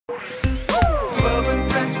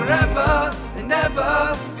forever and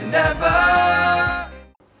ever and ever.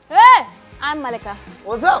 Hey, I'm Mallika.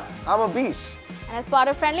 What's up? I'm Abish. And as part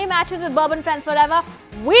of Friendly Matches with Bourbon Friends Forever,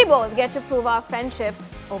 we both get to prove our friendship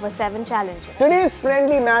over 7 challenges. Today's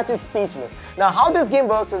friendly match is speechless. Now, how this game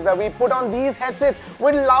works is that we put on these headsets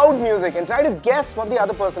with loud music and try to guess what the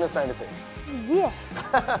other person is trying to say. Yeah.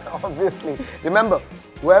 Obviously. Remember,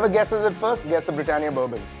 whoever guesses it first gets the Britannia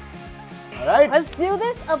Bourbon. Alright? Let's do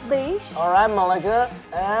this, Abish. Alright, Mallika,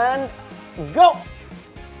 and go!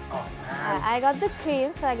 Oh man. I got the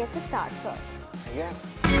cream, so I get to start first. I guess.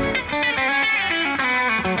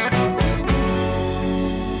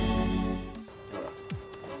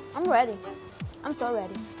 I'm ready. I'm so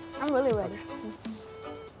ready. I'm really ready.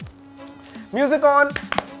 Music on!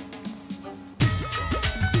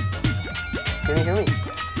 Can you hear me?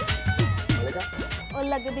 Mallika? Oh,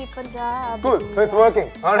 Lagdi Punjab. Cool, so it's working.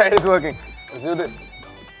 Alright, it's working. Let's do this.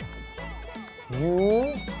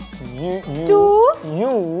 You.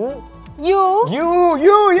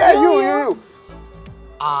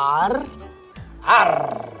 Are.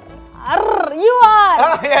 You are.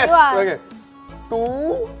 Ah, yes. You are. Okay.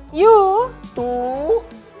 Two. You. Two.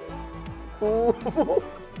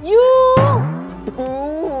 You.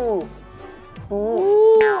 Two.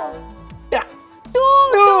 Ooh. Yeah.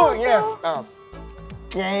 Two. Yes. Oh.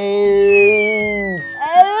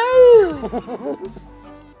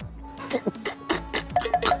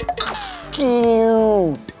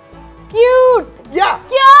 Cute. Cute. Yeah.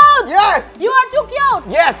 Cute. Yes. You are too cute.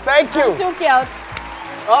 Yes. Thank you. Too cute.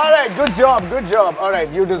 All right. Good job. Good job. All right.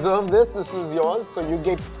 You deserve this. This is yours. So you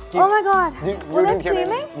get. Oh my God. You Was I didn't get any-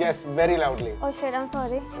 screaming? Yes. Very loudly. Oh shit, I'm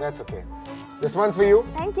sorry. That's okay. This one's for you.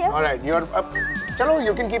 Thank you. All right. You're up. Chalo,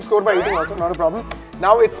 you can keep score by eating also. Not a problem.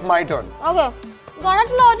 Now it's my turn. Okay. Gana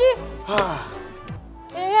chalo ji.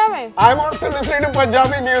 Can you hear me? I'm also listening to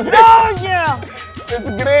Punjabi music. Oh yeah. It's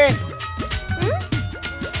great.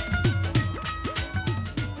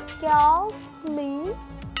 Excuse me.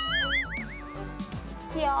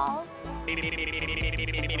 Excuse.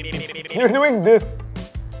 You're doing this.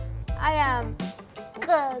 I am.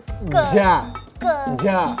 Ja.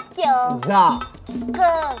 Ja. Za.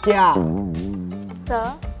 Kya.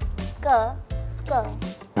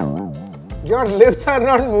 Your lips are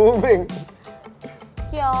not moving.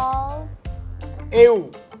 Excuse. Ew.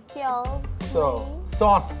 Excuse So. me.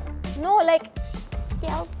 Sauce. No, like.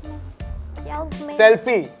 Excuse me. Excuse me.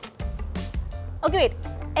 Selfie. Okay, wait.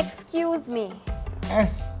 Excuse me.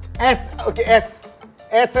 S. Okay, S.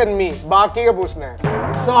 S and me. बाकी का पूछना है.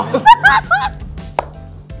 Sauce.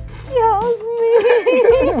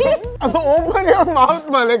 Excuse me. Open your mouth,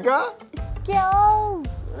 Mallika. Excuse.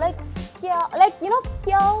 Like, you know,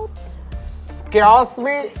 cute. Excuse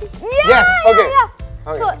me. Yeah, Yes. Okay. Yeah.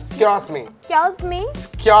 Okay. So, Excuse me. Excuse me.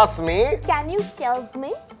 Excuse me. Can you excuse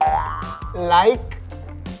me? Like.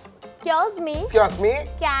 Excuse me. Excuse me.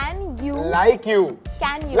 Can you? Like you.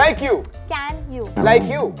 Can you? Like you. Can you? Like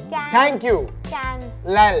you. Can. Thank you. Can.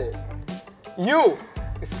 Lal. You.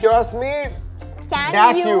 Excuse me. Can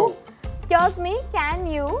Dash you? you. Excuse me. Can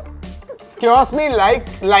you? Excuse me. Like.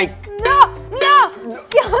 No.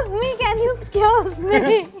 Excuse me. Can you excuse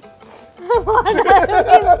me? What are you?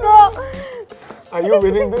 Are you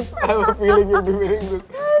winning this? I have a feeling you'll be winning this.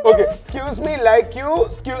 Okay. Excuse me. Like you.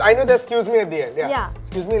 I know there's excuse me at the end. Yeah.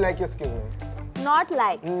 Excuse me. Like you. Excuse me. Not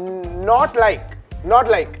like. Not like. Not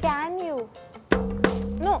like. Can you?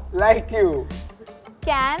 No. Like you.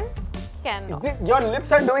 Can no. Your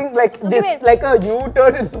lips are doing like Okay, this, wait. like a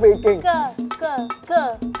U-turn it's making.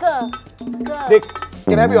 देख,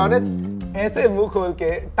 can I be honest? ऐसे मुंह खोल के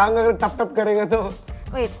टांग अगर टप टप करेगा तो.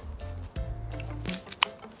 Wait.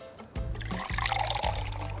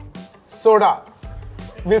 Soda,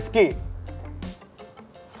 whiskey.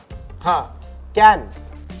 हाँ, can.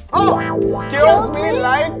 Oh, excuse me,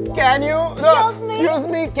 like, can you? No, excuse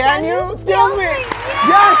me, can you? Excuse me.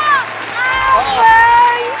 Yes.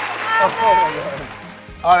 Oh my God.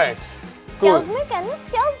 All right. Cool. Excuse me, can you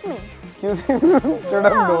excuse me? Excuse me. Should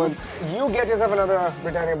have known. You get yourself another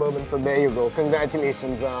Britannia Bourbon, so there you go.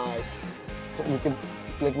 Congratulations. So you can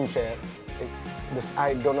split and share. This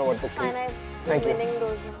I don't know what the. Fine, I'm Thank you. winning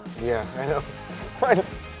those. Yeah, I know. Fine. I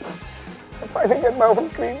finally get my own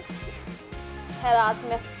cream.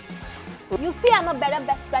 You see, I'm a better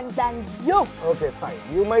best friend than you. Okay, fine.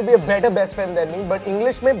 You might be a better best friend than me, but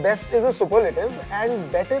English mein best is a superlative and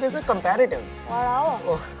better is a comparative. Wow.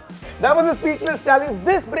 Oh. That was a speechless challenge.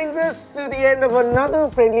 This brings us to the end of another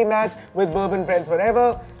friendly match with Bourbon Friends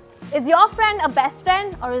Forever. Is your friend a best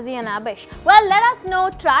friend or is he an Abish? Well, let us know.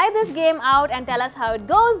 Try this game out and tell us how it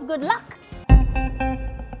goes. Good luck.